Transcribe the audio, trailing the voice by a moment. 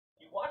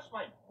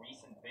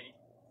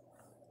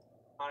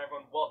Hi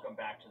everyone, welcome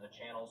back to the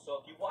channel. So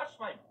if you watched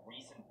my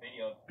recent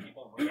video of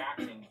people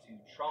reacting to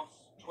Trump's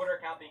Twitter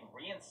account being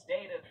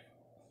reinstated,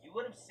 you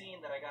would have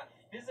seen that I got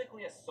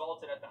physically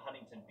assaulted at the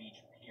Huntington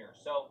Beach pier.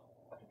 So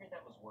I figured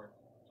that was worth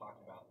talking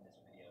about in this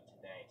video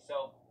today.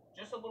 So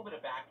just a little bit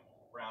of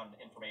background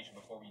information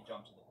before we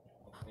jump to the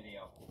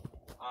video.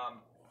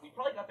 We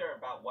probably got there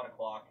about 1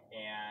 o'clock,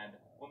 and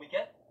when we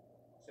get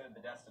to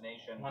the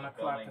destination, 1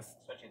 o'clock,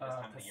 especially at this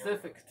time of the year,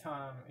 Pacific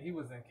time. He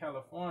was in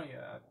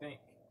California, I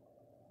think.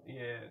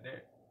 Yeah,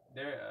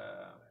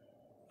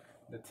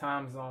 the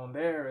time zone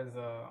there is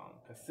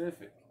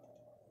Pacific,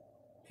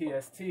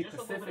 PST,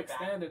 just Pacific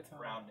Standard Time.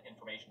 Background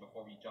information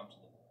before we jump to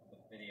the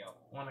video.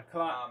 1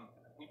 o'clock.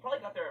 We probably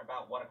got there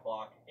about 1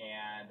 o'clock,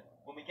 and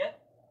when we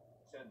get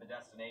to the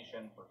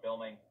destination for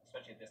filming,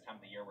 especially at this time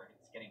of the year where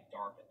it's getting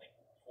dark at like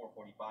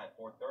 4:45,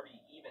 4:30,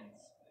 even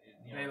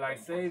daylight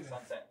saving,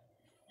 sunset,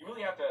 you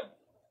really have to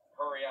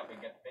hurry up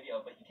and get the video,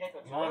 but you can't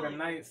go too longer early.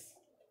 Nights,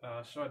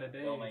 shorter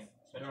days. Filming,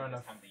 especially during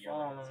this time of the year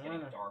when it's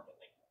getting dark at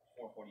like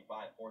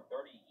 4:45,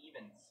 4:30,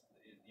 even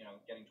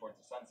getting towards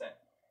the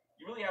sunset.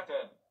 You really have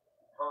to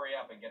hurry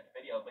up and get the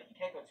video, but you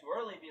can't go too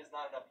early because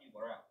not enough people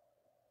are out,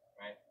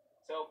 right?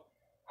 So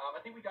I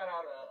think we got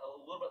out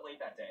a little bit late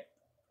that day.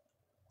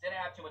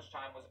 Didn't have too much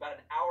time. Was about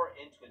an hour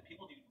into it.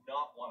 People do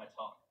not want to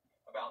talk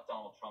about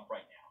Donald Trump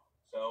right now,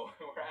 so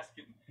we're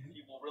asking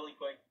people really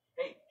quick.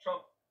 Hey,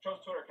 Trump's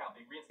Twitter account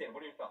being reinstated.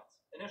 What are your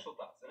thoughts? Initial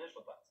thoughts.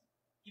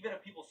 Even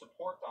if people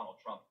support Donald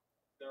Trump,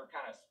 they're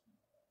kind of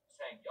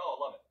saying, "Oh,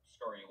 I love it,"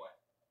 scurry away.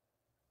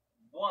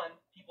 One,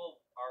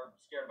 people are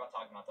scared about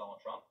talking about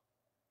Donald Trump,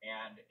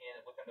 and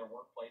within their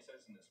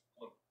workplaces in this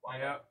political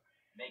climate,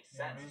 makes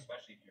sense,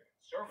 especially if you're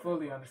conservative.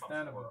 Fully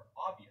understandable,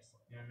 obviously.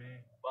 You know what I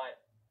mean?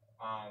 But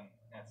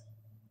that's a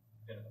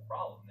bit of the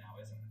problem now,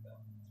 isn't it?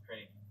 Though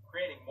it's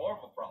creating more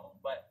of a problem.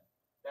 But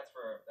that's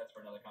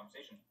for another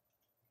conversation.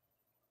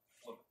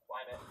 Political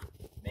climate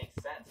makes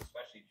sense,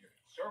 especially if you're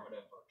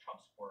conservative or Trump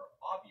supporter,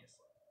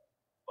 obviously.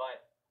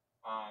 But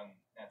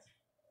that's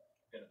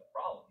a bit of the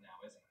problem now,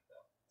 isn't it?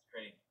 Though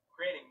it's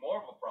creating more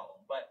of a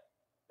problem. But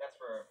that's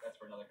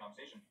for another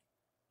conversation.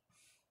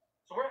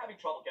 So we're having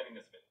trouble getting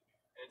this video.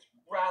 And it's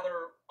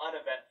rather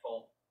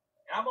uneventful.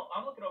 And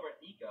I'm looking over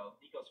at Nico.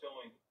 Nico's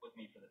filming with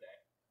me for the day.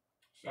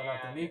 Shout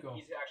out to Nico.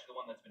 He's actually the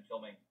one that's been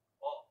filming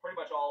pretty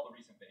much all the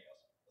recent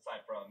videos,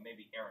 aside from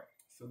maybe Eric.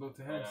 Salute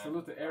to him.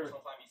 Salute to Eric.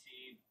 Every time you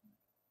see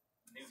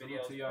new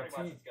Salute videos, to your pretty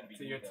team. much it's going to be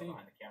to your Nico team.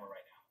 behind the camera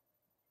right now.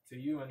 To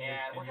you and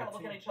we're kind of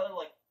looking at each other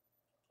like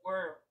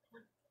we're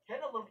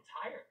getting a little bit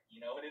tired,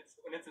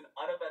 when it's an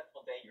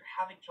uneventful day, you're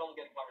having trouble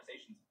getting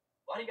conversations.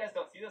 A lot of you guys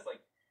don't see this,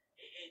 like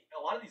a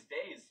lot of these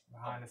days,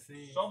 behind the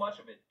scenes, so much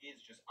of it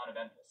is just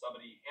uneventful.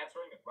 Somebody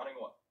answering and running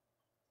away.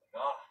 It's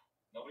like,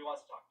 nobody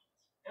wants to talk to us.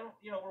 And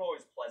we're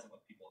always pleasant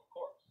with people, of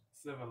course.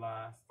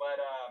 Civilized. But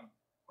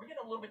we're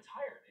getting a little bit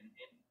tired, and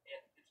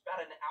it's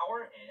about an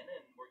hour in,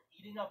 and we're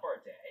eating up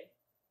our day.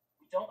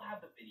 We don't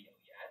have the video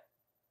yet,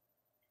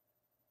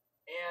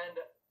 and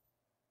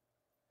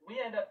we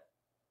end up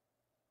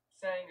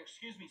saying,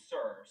 "Excuse me,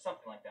 sir," or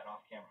something like that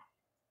off camera.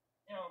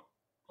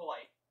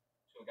 Polite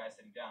to a guy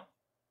sitting down.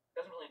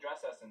 Doesn't really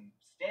address us and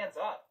stands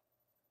up.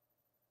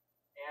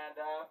 And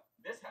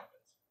this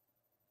happens.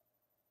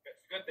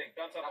 It's a good thing.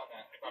 Thumbs up on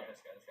that. Not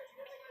this guy. This guy's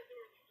nice.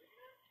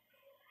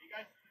 You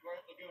guys were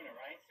at Laguna,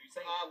 right? So you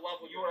say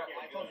love Laguna. You were at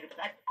I Laguna. told you.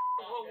 Back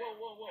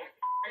Whoa.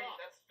 Hey,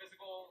 that's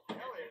physical.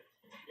 Hell yeah.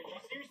 If you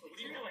seriously, What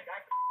are you doing?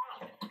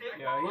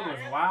 Yeah, he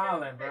was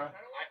wilding, bro.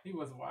 He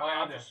was I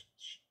have wilding. just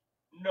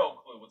no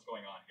clue what's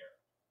going on here.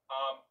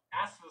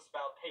 Asked us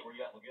about, hey, were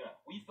you at Laguna?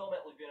 We film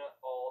at Laguna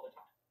all the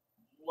time.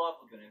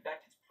 Love Laguna. In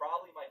fact, it's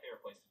probably my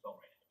favorite place to film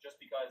right now, just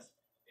because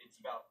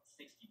it's about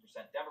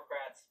 60%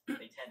 Democrats.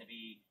 They tend to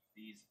be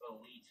these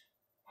elite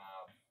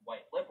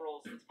white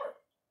liberals. It's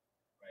perfect,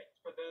 right?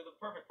 They're the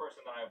perfect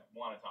person that I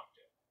want to talk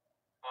to,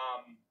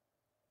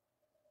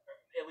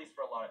 at least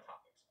for a lot of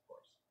topics, of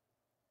course.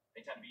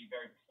 They tend to be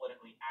very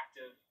politically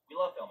active. We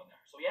love filming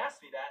there. So he asked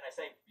me that, and I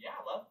say, yeah,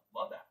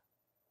 love that.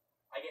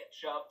 I get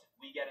shoved.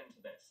 We get into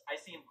this. I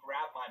see him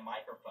grab my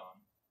microphone.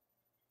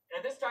 And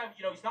at this time,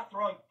 he's not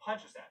throwing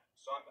punches at me.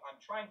 So I'm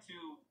trying to,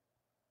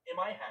 in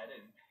my head,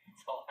 and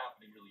it's all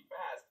happening really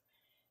fast,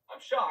 I'm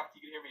shocked.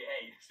 You can hear me,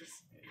 hey,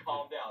 just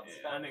calm down.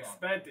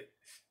 Unexpected.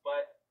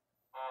 But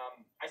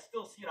I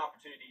still see an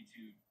opportunity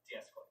to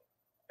de-escalate.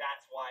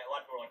 That's why a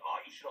lot of people are like,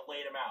 oh, you should have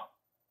laid him out.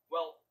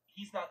 Well,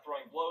 he's not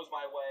throwing blows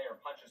my way or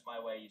punches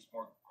my way. He's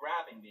more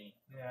grabbing me.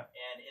 Yeah.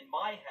 And in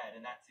my head,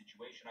 in that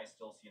situation, I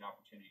still see an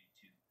opportunity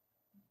to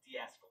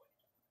de-escalate.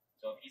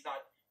 So if he's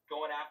not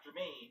going after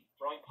me,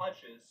 throwing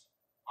punches,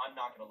 I'm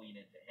not going to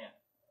lean into him.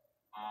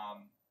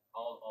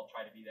 I'll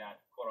try to be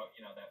that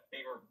that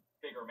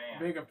bigger man,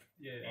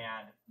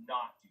 and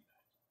not do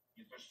that,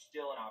 because there's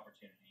still an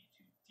opportunity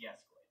to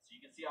de-escalate. So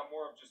you can see I'm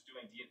more of just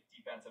doing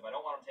defensive. I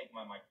don't want him taking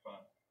my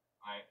microphone.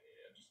 I'm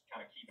just kind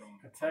of keeping him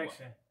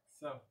protection. Away.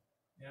 So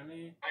you know what I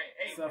mean?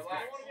 Hey, relax.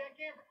 I don't want to be on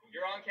camera.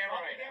 You're on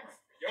camera right now.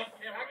 You're on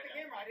camera right now.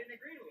 Camera. I didn't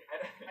agree to it.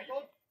 I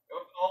told.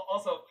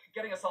 Also,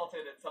 getting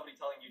assaulted and somebody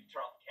telling you to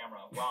turn off the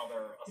camera while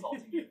they're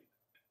assaulting you.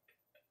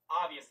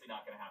 Obviously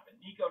not going to happen.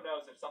 Nico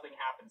knows if something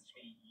happens to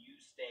me, you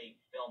stay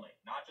filming.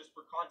 Not just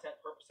for content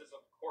purposes,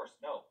 of course.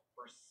 No,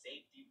 for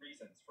safety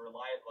reasons, for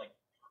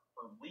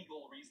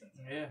legal reasons.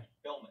 Yeah.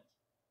 Film it.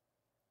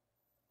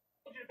 I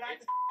told you to back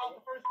the out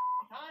the first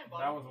time,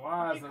 buddy. That was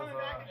wise You keep of coming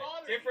back and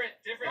bothering me.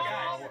 Different Stop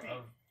guys. bothering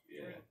me.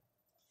 Yeah.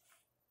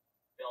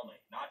 Filming.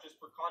 Not just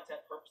for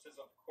content purposes,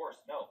 of course.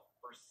 No,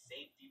 for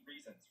safety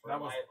reasons, for That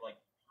was-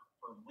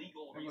 for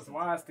legal It was reasons.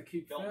 wise to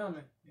keep Film it.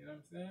 filming. You know what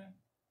I'm saying?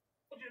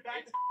 I told you to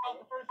back the out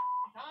the first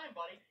time,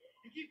 buddy.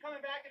 You keep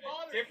coming back and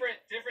bothering me. Different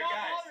Stop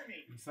guys. bothering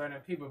me.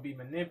 Certain people be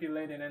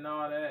manipulated and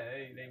all that.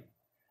 They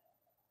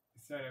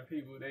certain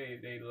people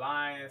they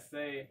lie and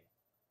say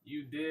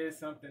you did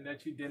something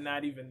that you did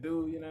not even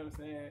do. You know what I'm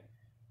saying?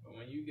 But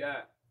when you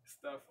got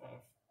stuff on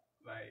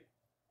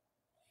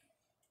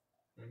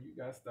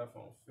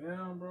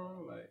film,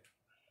 bro, like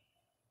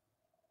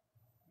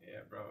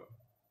yeah, bro,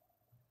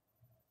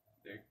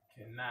 there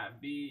can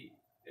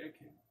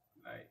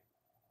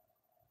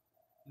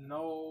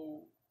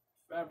no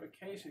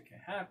fabrication can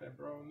happen,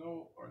 bro.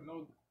 No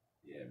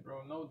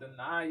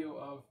denial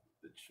of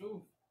the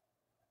truth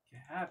can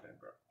happen,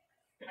 bro.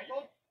 I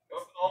told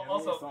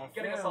Also, it's on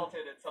getting film.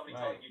 assaulted and somebody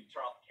Right. telling you to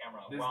turn off the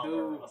camera This while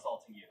dude- they're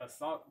assaulting you.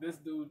 This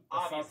dude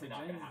Obviously assaulted not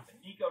going James. to happen.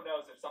 Nico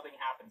knows if something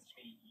happens to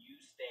me, you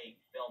stay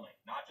filming.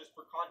 Not just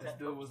for content This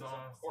dude was purposes,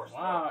 on of course. some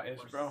no, wild-ish,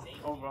 for bro.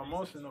 safety Over reasons,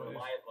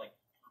 emotional-ish.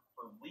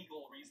 for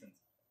legal reasons.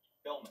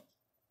 Film it.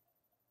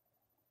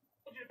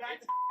 I told you to back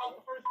the out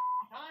the first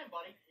time,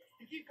 buddy.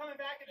 You keep coming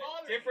back and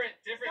bothering me.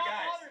 Different Stop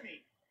guys. bothering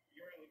me.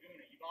 You were in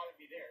Laguna. You bothered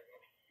me there.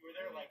 You were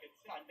there like it's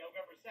on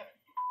November 7th.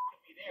 You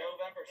hit me there.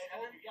 November I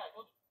told 7th? you. Yeah, I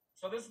told you.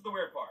 So this is the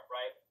weird part,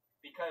 right?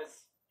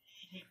 Because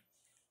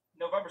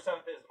November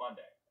 7th is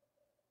Monday.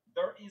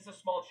 There is a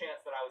small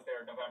chance that I was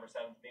there November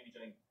 7th, maybe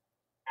doing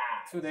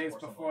ads. 2 days or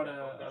something before like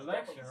that, but the there's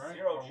election, definitely right?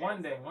 zero Or chance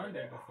one that we were day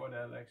there. before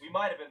the election. We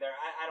might have been there.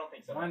 I don't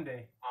think so. One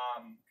day.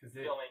 Because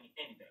Filming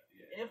anything.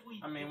 If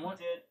we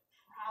did,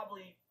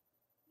 probably.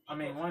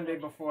 one day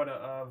before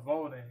the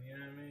voting. You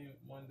know what I mean?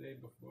 One day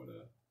before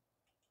the.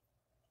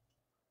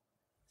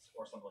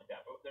 Or something like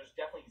that. But there's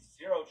definitely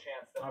zero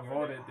chance that I we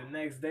were voted there. the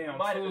next day We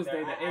on might have been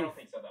Tuesday there. the I don't 8th.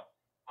 think so though.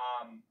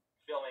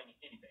 Filming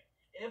anything.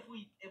 If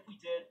we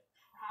did,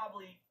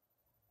 probably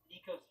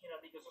Nico's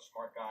a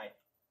smart guy.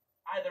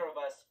 Either of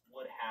us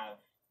would have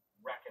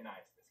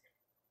recognized this guy.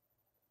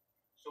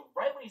 So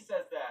right when he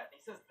says that,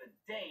 he says the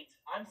date,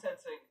 I'm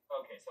sensing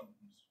okay,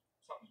 something's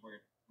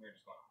weird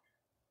is going on.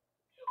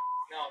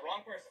 No,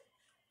 wrong person.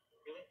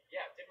 Really?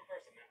 Yeah, different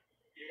person, man.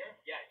 You sure?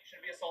 Yeah, you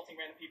shouldn't be assaulting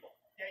random people.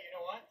 Yeah, you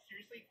know what?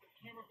 Seriously, with the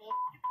camera bull,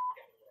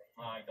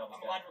 I'm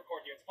allowed to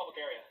record here. It's a public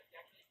area.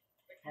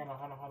 Hold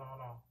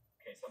on.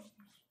 Okay, something's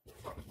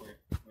weird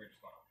is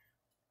going on.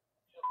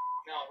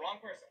 No, wrong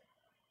person.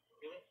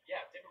 Really?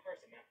 Yeah, different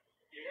person, man.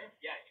 You sure?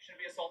 Yeah, you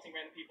shouldn't be assaulting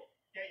random people.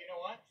 Yeah, you know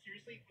what?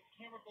 Seriously, with the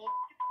camera bull,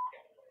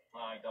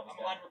 I'm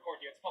allowed to record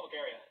here. It's a public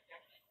area.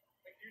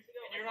 like seriously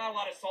though, And you're not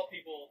allowed to assault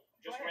people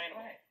just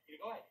randomly.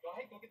 Go ahead. Go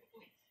ahead. Go get the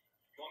police.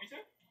 You want me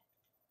to?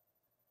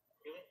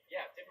 Really?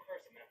 Yeah, different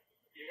person, man.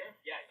 You sure?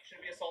 Yeah, you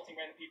shouldn't be assaulting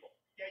random people.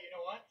 Yeah, you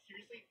know what?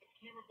 Seriously, with the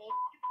camera bull,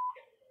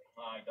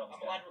 I'm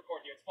allowed to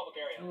record here. It's a public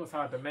area. It was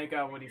hard to make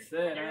out what he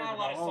said. You're I not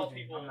ain't allowed to gonna hold assault you.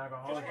 people I'm not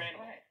gonna just hold you.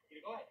 randomly.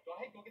 Go ahead. Go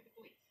ahead. Go get the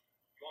police.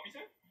 You want me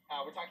to?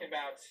 We're talking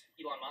about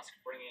Elon Musk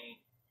bringing.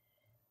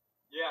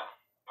 Yeah.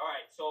 All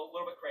right. So a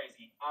little bit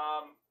crazy.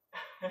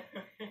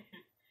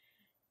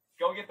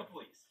 Go get the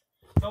police.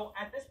 So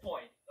at this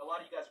point, a lot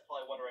of you guys are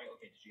probably wondering,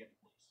 okay, did you get the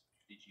police?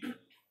 Did you?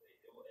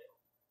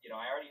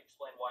 I already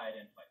explained why I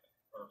didn't fight him.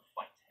 And,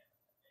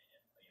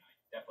 I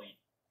definitely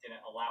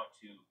didn't allow it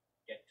to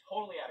get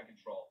totally out of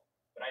control,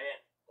 but I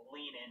didn't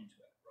lean into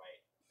it.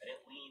 Right? I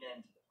didn't lean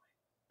into the fight.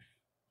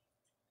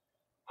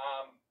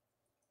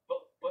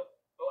 But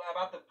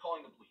about the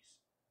calling the police.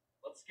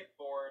 Let's skip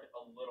forward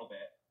a little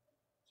bit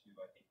to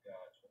I think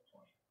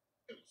 1220.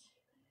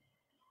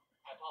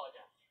 I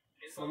apologize.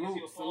 As long as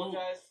you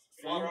apologize,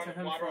 Salute to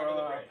him water for under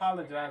the bridge.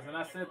 apologizing.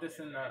 I said this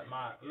in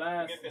my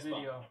last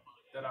video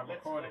that I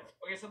recorded.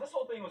 Okay, so this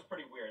whole thing was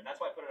pretty weird, and that's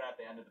why I put it at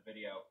the end of the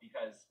video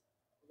because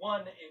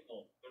one, it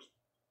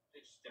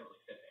just didn't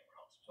really fit anywhere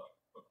else, so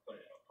I put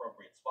it in an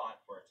appropriate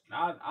spot for it to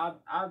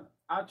be.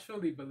 I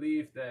truly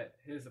believe that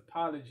his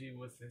apology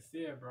was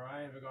sincere, bro.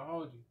 I ain't even gonna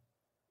hold you.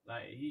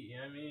 Like he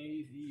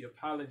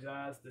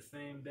apologized the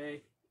same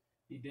day.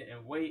 He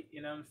didn't wait.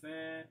 You know what I'm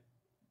saying?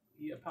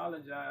 He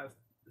apologized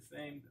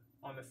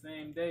on the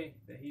same day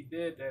that he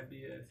did that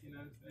BS. You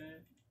know what I'm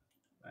saying?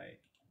 Like,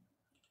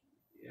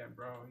 yeah,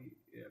 bro.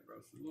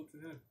 Salute to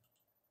him.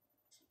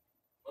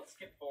 Let's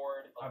skip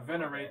forward. I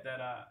venerate that.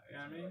 You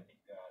know what I mean? I think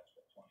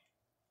 1220.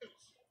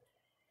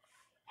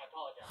 I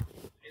apologize.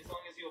 As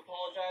long as you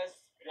apologize,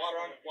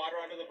 water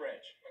under the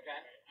bridge. Okay.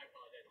 I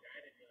apologize. I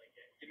didn't really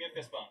get it. Give me a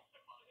fist bump.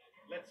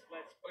 Let's.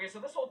 Okay, so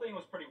this whole thing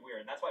was pretty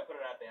weird, and that's why I put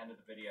it at the end of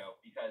the video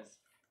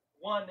because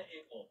one, it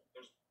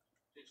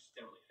just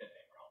didn't really fit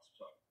anywhere else,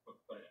 so I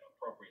put it in an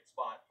appropriate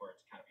spot for it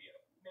to kind of be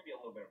maybe a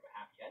little bit of a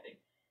happy ending.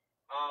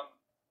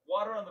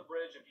 Water on the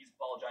bridge if he's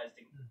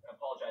apologizing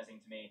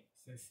to me.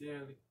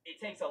 sincerely. It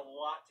takes a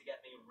lot to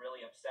get me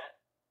really upset.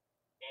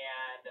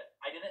 And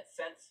I didn't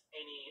sense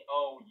any,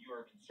 oh,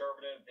 you're a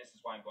conservative, this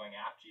is why I'm going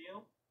after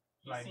you.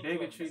 He Like seemed to have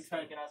bigotry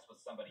type. mistaken us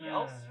with somebody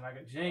else. Like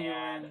a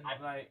genuine,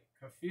 And like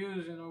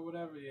confusion or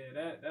whatever. Yeah,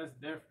 that's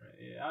different.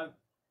 Yeah,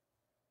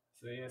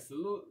 so yeah,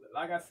 salute.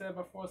 Like I said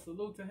before,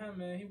 salute to him,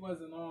 man. He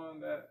wasn't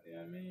on that. You know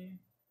what I mean?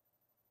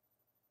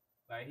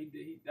 Like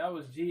that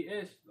was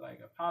G-ish. Like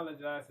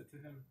apologizing to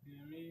him. You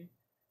know what I mean?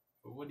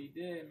 For what he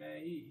did,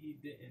 man. He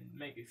didn't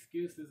make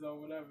excuses or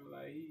whatever.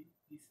 Like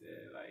he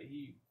said like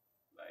he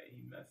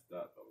messed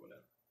up or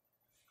whatever.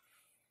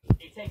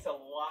 It takes a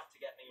lot to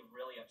get me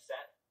really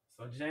upset.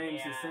 So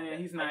James is saying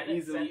he's I not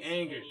didn't easily sense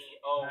angered. any,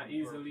 oh, not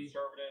you're easily. a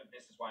conservative,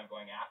 this is why I'm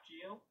going after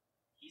you.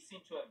 He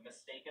seemed to have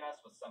mistaken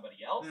us with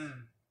somebody else.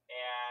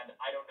 And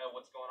I don't know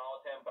what's going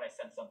on with him, but I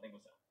sensed something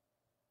was up.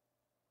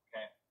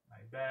 Okay?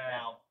 Like that.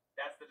 Now,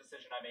 that's the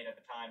decision I made at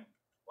the time.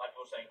 A lot of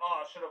people are saying, oh,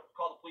 I should have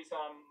called the police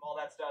on him, all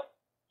that stuff.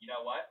 You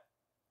know what?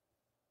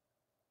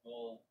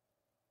 Well,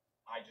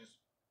 I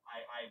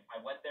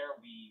went there.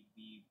 We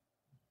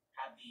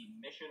had the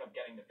mission of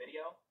getting the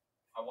video.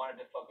 I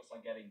wanted to focus on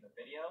getting the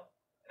video.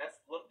 And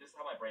this is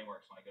how my brain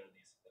works when I go to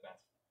these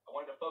events. I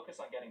wanted to focus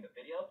on getting the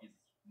video because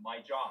it's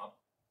my job.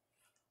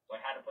 So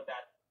I had to put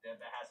that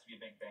has to be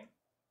a big thing.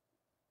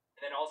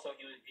 And then also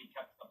he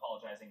kept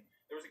apologizing.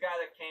 There was a guy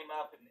that came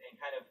up and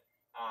kind of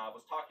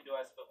was talking to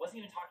us, but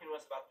wasn't even talking to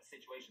us about the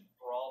situation, the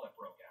brawl that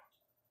broke out,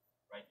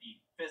 right? The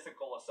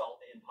physical assault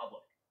in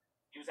public.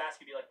 He was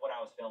asking me like what I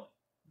was filming.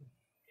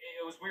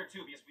 It was weird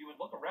too because we would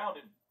look around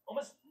and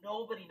almost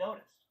nobody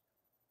noticed.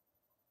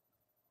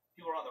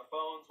 People were on their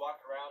phones,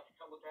 walking around. You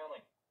come look around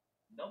like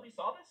nobody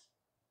saw this.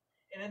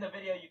 And in the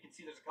video, you can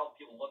see there's a couple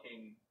people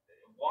looking,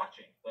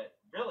 watching, but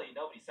really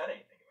nobody said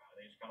anything about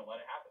it. They just kind of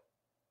let it happen.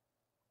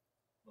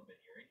 A little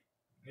bit eerie.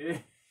 Yeah.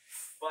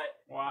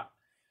 But what?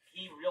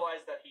 He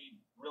realized that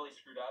he really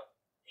screwed up.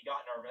 He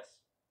got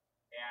nervous,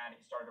 and he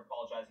started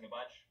apologizing a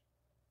bunch.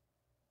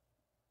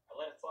 I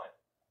let it slide.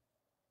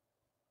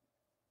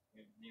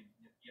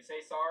 You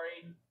say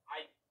sorry.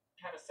 I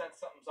kind of sense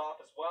something's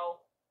off as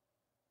well.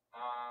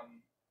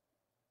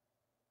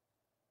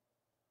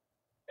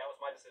 That was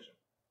my decision.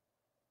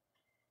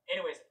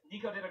 Anyways,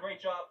 Nico did a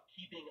great job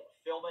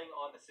filming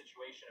on the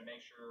situation and make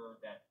sure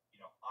that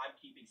I'm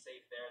keeping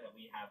safe there. That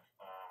we have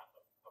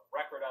a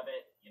record of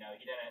it. He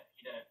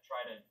didn't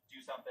try to do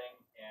something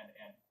and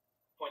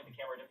point the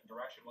camera a different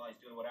direction while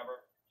he's doing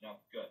whatever.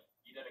 Good.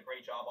 He did a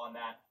great job on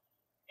that.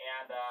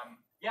 And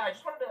yeah, I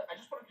just wanted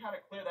to kind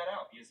of clear that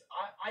out because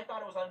I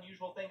thought it was an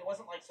unusual thing. It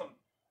wasn't like some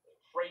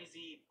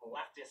crazy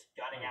leftist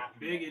gunning after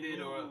me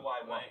who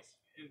I was.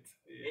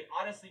 It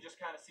honestly just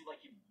kind of seemed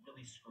like he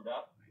really screwed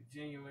up. Like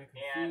genuine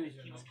confusion.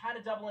 confusion. And he was kind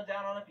of doubling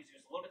down on it because he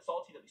was a little bit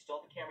salty that we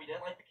still had the camera. He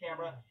didn't like the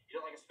camera. He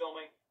didn't like us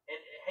filming. And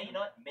hey, you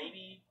know what?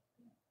 Maybe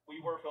we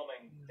were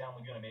filming down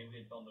Laguna. Maybe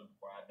we had filmed it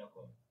before. I have no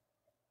clue.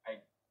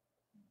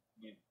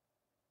 We have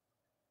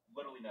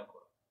literally no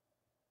clue.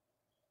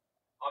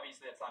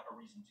 Obviously, that's not a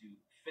reason to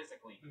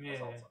physically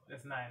assault somebody.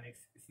 It's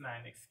not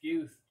an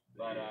excuse.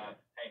 But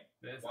hey,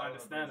 it's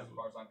understandable. As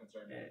far as I'm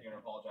concerned, if you're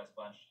gonna apologize a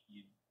bunch,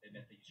 you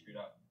admit that you screwed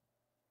up.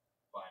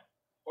 Fine.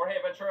 Jorge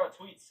Ventura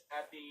tweets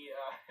at the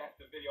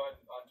video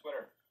on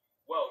Twitter.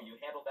 Whoa, you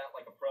handled that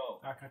like a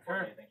pro. I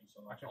concur. Jorge, thank you so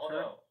much.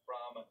 Although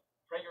from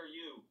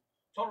PragerU,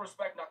 total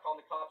respect, not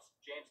calling the cops.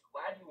 James,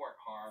 glad you weren't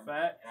harmed,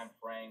 Facts. and I'm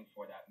praying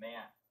for that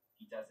man.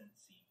 He doesn't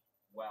seem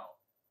well.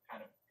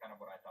 Kind of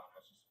what I thought.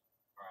 I was just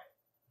all right.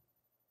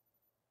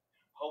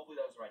 Hopefully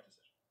that was the right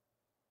decision.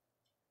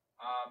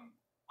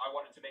 I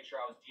wanted to make sure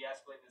I was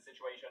de-escalating the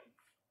situation,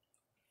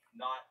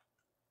 not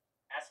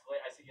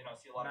escalate. I see a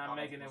lot of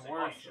comments making it saying,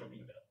 worse. you should have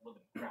been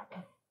living the crap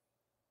out of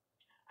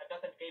it. I've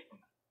nothing to gain from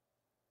that.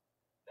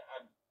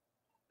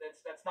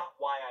 That's not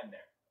why I'm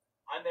there.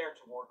 I'm there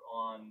to work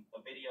on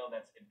a video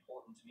that's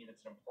important to me,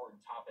 that's an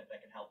important topic that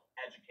can help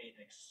educate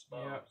and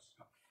expose.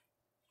 Yep.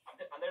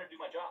 I'm there to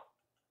do my job.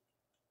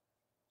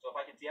 So if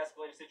I can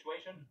de-escalate a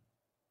situation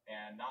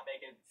and not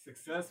make it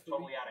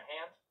totally out of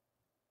hand,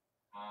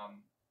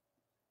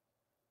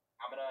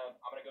 I'm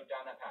gonna go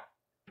down that path.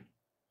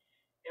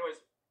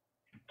 Anyways,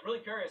 I'm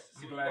really curious to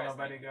see what you guys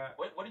think.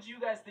 What did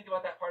you guys think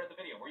about that part of the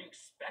video? Were you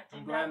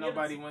expecting that? I'm glad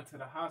nobody went to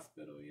the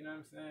hospital. You know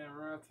what I'm saying?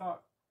 Real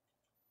talk,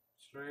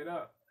 straight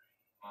up.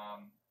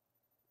 I'm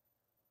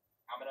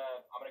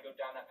gonna go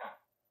down that path.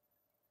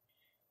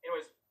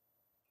 Anyways,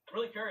 I'm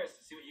really curious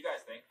to see what you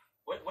guys think.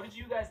 What did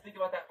you guys think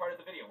about that part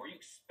of the video? Were you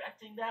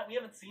expecting that? We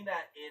haven't seen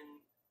that in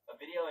a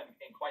video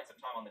in quite some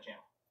time on the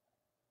channel.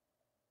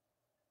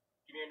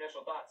 Give me your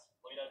initial thoughts.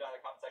 Let me know down in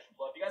the comment section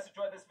below. If you guys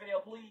enjoyed this video,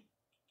 please.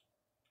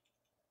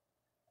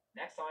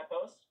 Next time I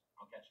post,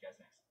 I'll catch you guys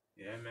next.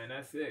 Yeah, man,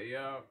 that's it,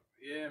 yo.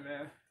 Yeah,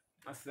 man.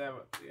 I said,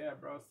 yeah,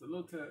 bro.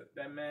 Salute to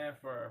that man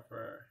for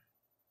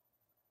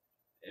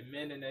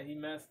admitting that he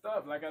messed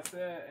up. Like I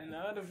said in the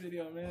other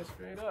video, man,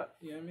 straight up.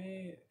 You know what I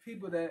mean?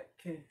 People that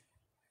can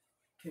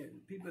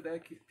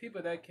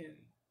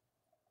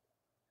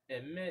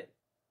admit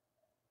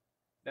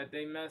that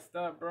they messed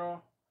up,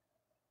 bro.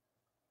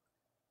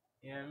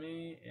 you know what I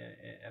mean,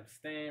 and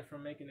abstain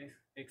from making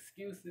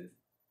excuses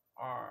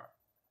are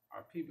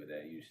people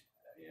that you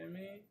know what I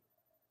mean,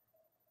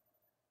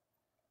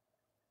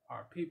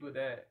 are people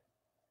that,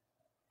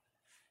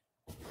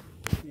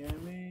 you know what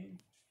I mean,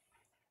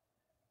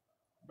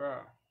 bro.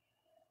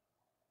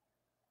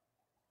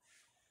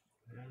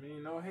 You know what I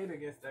mean, no hate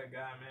against that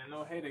guy, man.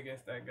 No hate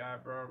against that guy,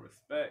 bro.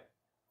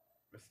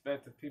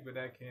 Respect to people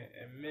that can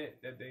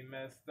admit that they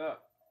messed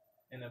up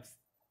and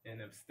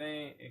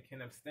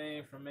can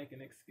abstain from making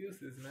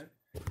excuses, man.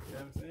 You know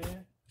what I'm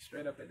saying?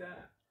 Straight up and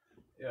down.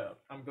 Yeah,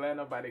 I'm glad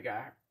nobody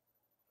got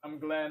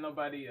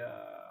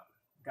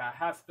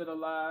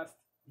hospitalized.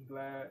 I'm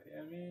glad, you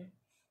know what I mean?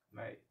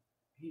 Like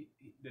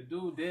the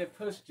dude did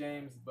push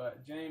James,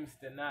 but James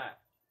did not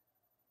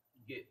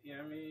get, you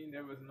know what I mean?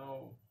 There was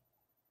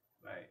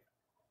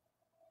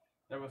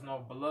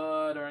no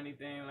blood or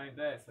anything like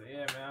that. So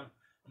yeah, man,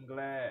 I'm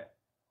glad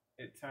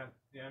it turned,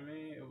 you know what I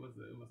mean? It was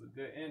a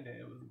good ending.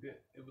 It was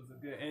a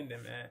good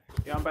ending, man.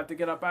 Yeah, I'm about to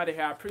get up out of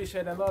here. I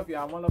appreciate and love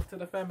y'all. One love to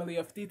the family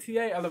of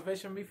DTA,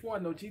 Elevation Before,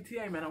 no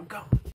GTA, man. I'm gone.